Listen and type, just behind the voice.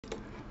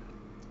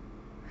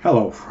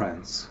Hello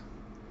friends!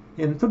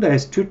 In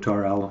today's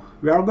tutorial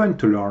we are going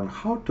to learn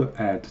how to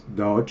add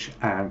dodge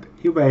and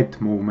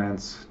evade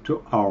movements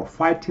to our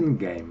fighting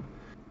game,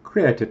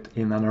 created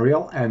in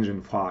Unreal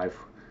Engine 5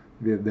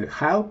 with the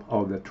help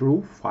of the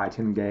True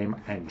Fighting Game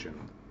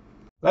engine.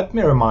 Let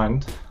me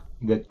remind,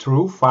 the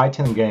True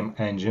Fighting Game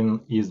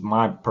engine is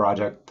my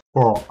project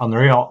for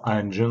Unreal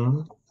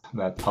Engine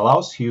that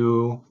allows you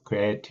to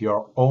create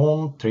your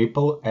own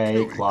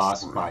AAA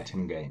class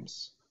fighting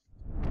games.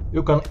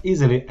 You can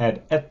easily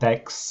add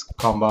attacks,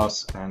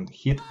 combos and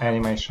hit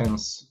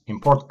animations,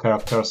 import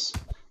characters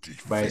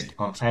based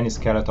on any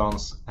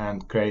skeletons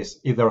and create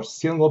either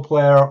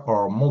single-player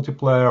or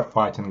multiplayer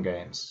fighting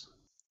games.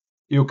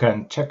 You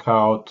can check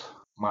out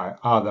my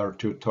other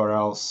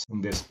tutorials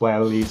in this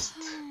playlist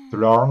to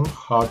learn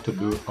how to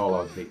do all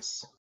of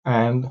this.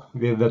 And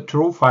with the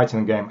True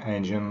Fighting Game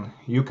engine,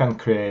 you can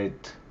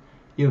create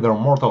either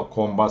Mortal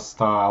Kombat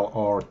style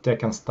or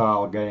Tekken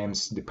style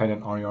games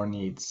depending on your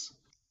needs.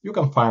 You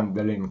can find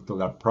the link to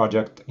that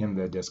project in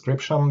the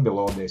description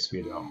below this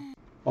video.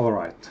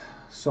 Alright,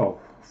 so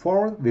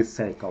for the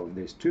sake of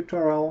this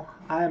tutorial,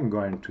 I am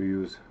going to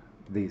use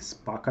this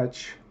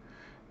package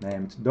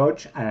named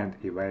Dodge and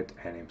Evade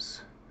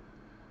Enemies.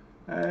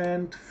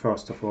 And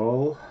first of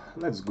all,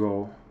 let's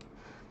go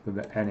to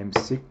the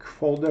enemseek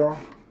folder,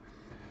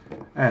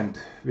 and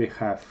we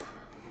have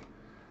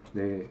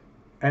the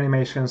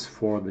animations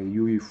for the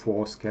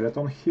UE4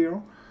 skeleton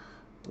here.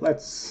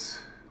 Let's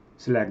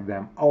select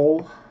them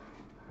all,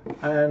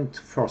 and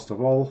first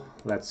of all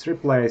let's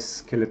replace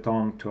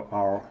skeleton to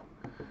our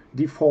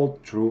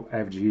default True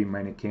FG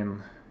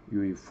mannequin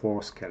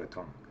UE4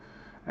 skeleton,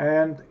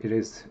 and it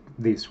is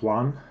this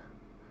one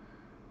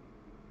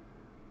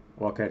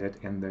located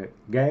in the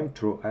game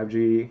True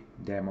FG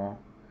demo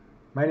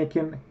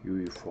mannequin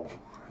UE4.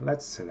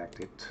 Let's select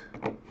it.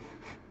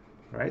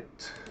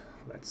 Right,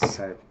 let's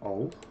save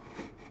all.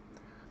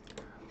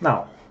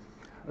 Now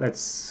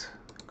let's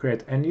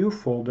create a new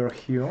folder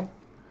here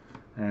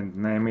and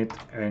name it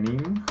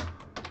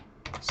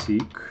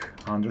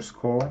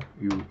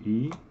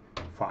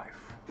enemseek_UE5.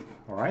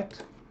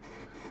 Alright,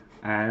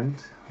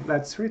 and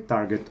let's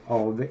retarget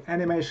all the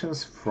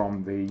animations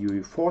from the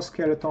UE4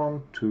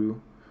 skeleton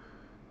to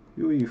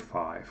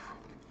UE5.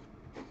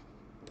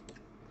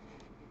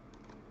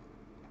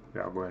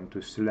 We are going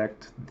to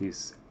select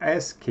this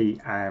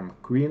SKM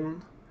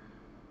Queen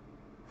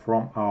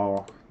from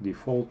our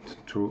default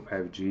True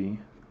FG,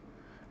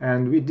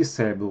 and we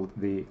disabled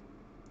the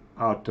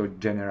auto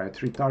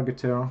generate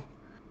retargeter,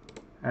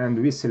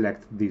 and we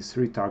select this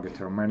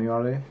retargeter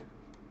manually,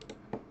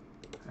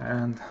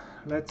 and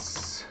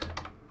let's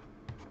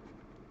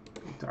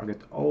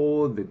target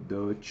all the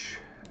dodge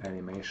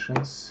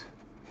animations.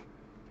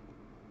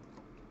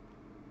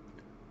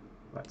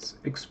 Let's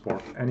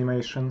export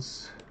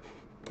animations,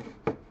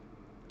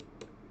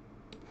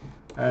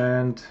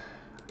 and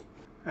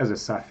as a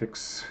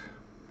suffix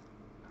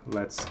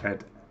let's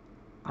add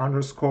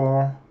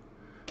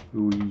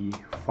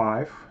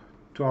 _UE5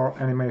 to our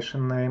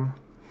animation name,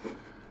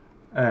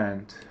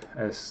 and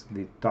as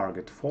the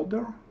target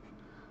folder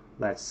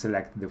let's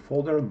select the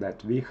folder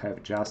that we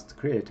have just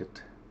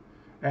created,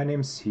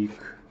 enemseek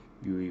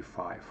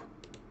UE5.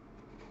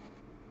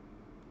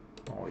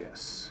 Oh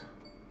yes,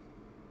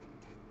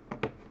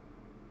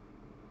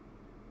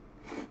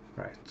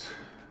 right,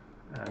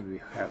 and we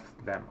have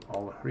them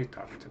all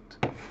retargeted.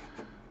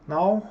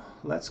 Now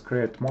let's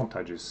create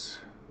montages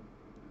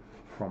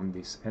from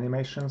these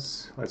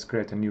animations. Let's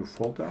create a new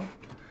folder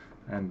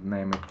and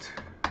name it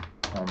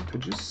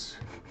montages.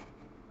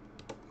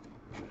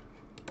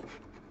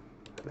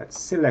 Let's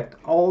select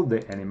all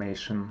the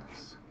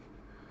animations.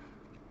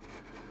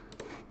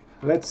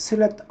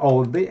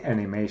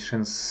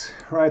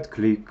 Right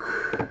click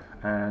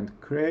and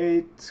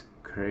create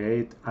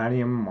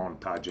anim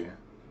montage.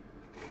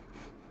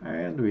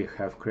 And we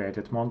have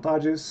created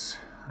montages,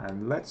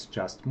 and let's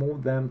just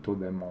move them to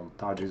the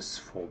montages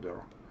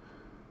folder.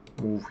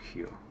 Move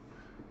here,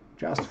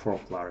 just for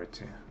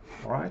clarity.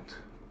 Alright,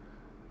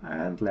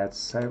 and let's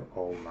save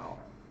all now.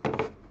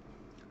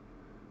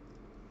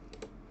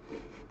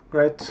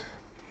 Great.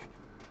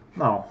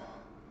 Now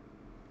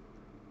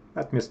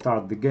let me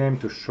start the game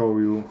to show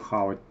you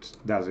how it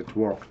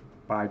work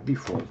by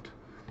default.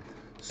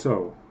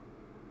 So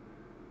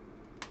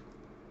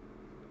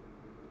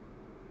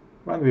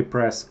when we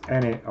press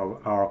any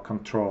of our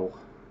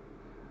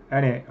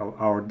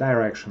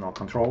directional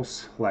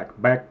controls, like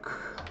back,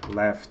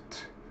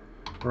 left,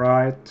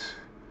 right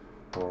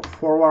or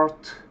forward,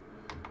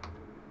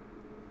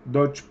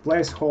 dodge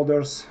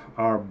placeholders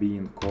are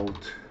being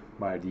called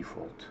by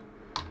default.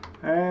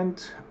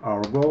 And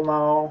our goal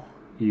now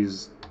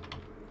is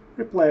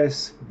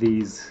replace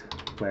these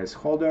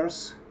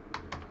placeholders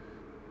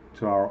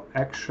to our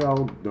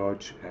actual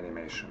dodge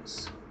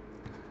animations.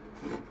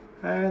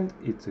 And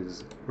it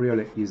is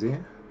really easy.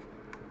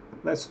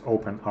 Let's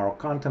open our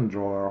content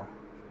drawer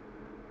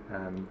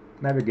and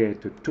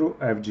navigate to True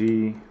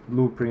FG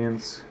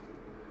blueprints,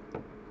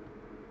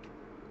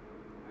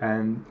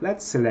 and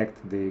let's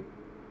select the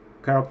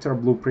character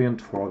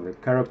blueprint for the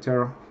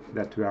character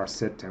that we are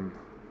setting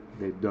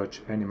the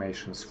dodge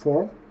animations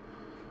for.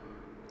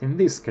 In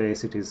this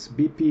case it is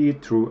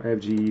BP through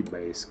FG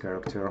base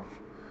character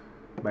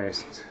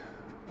based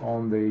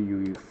on the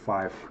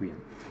UE5 Queen.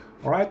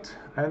 Alright,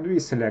 and we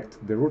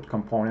select the root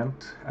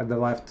component at the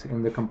left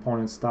in the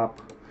Components tab,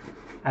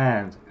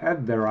 and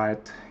at the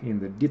right in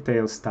the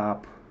Details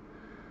tab,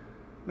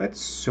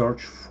 let's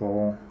search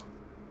for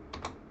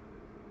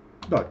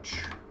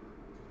dodge.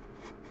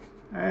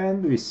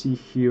 And we see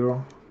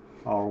here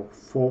our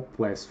 4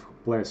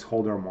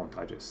 placeholder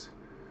montages.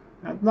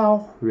 And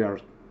now we are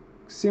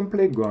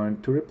simply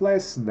going to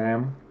replace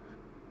them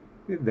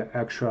with the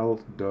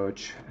actual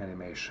dodge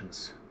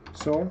animations.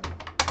 So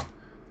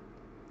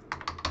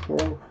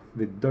for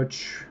the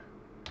dodge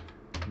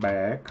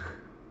back,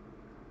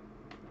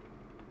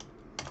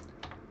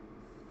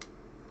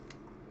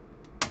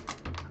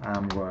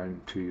 I'm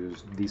going to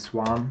use this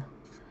one,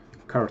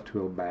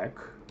 cartwheel back.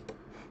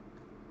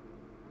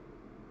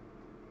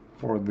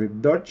 For the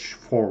dodge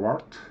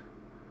forward,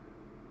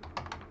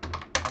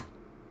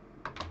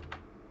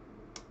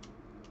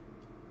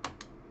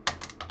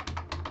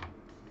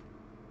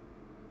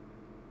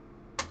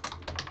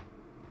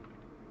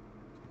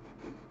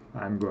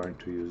 I'm going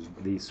to use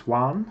this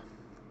one.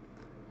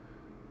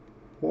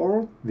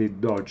 For the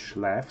dodge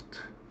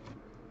left,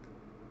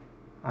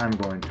 I'm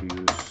going to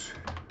use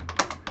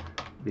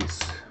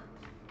this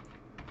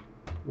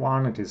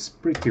one. It is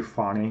pretty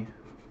funny.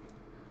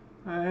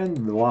 And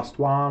the last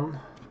one,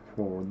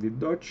 for the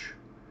dodge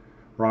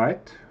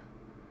right,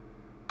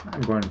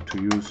 I'm going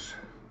to use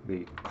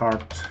the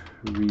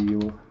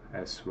cartwheel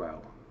as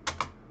well.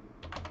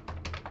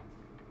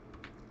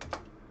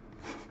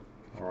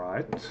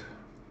 Alright,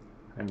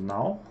 and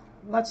now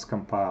let's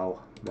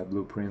compile the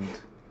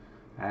blueprint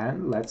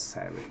and let's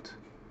save it.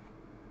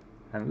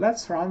 And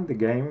let's run the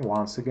game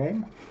once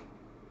again.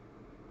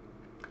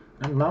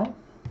 And now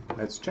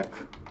let's check.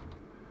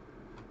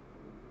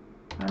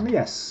 And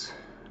yes,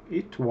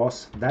 it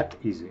was that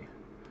easy.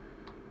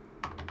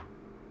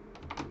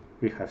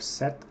 We have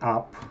set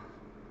up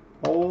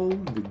all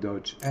the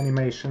dodge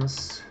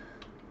animations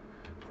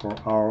for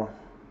our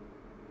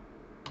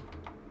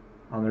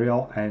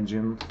Unreal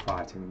Engine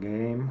fighting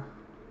game,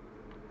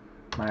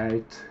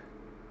 made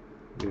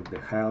with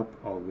the help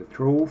of the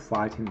true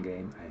fighting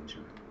game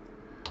engine.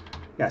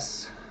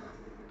 Yes,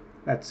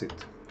 that's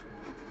it.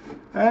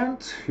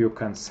 And you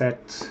can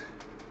set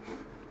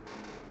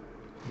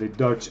the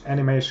dodge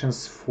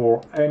animations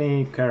for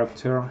any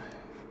character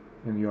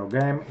in your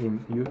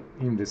game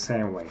in the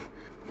same way.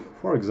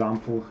 For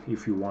example,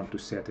 if you want to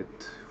set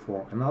it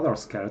for another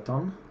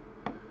skeleton,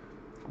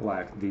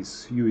 like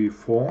this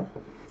UE4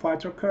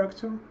 fighter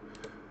character,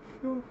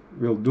 you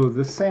will do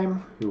the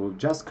same. You will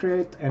just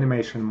create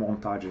animation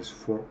montages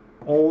for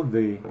all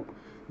the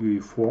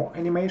UE4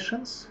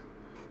 animations,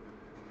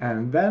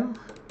 and then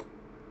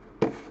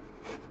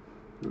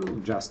you will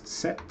just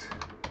set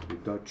the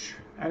dodge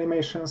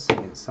animations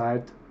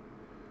inside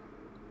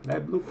the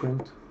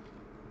blueprint.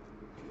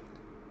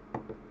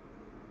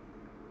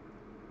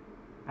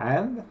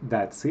 And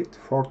that's it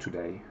for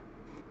today.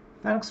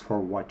 Thanks for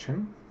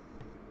watching.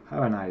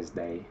 Have a nice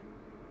day.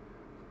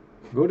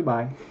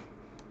 Goodbye.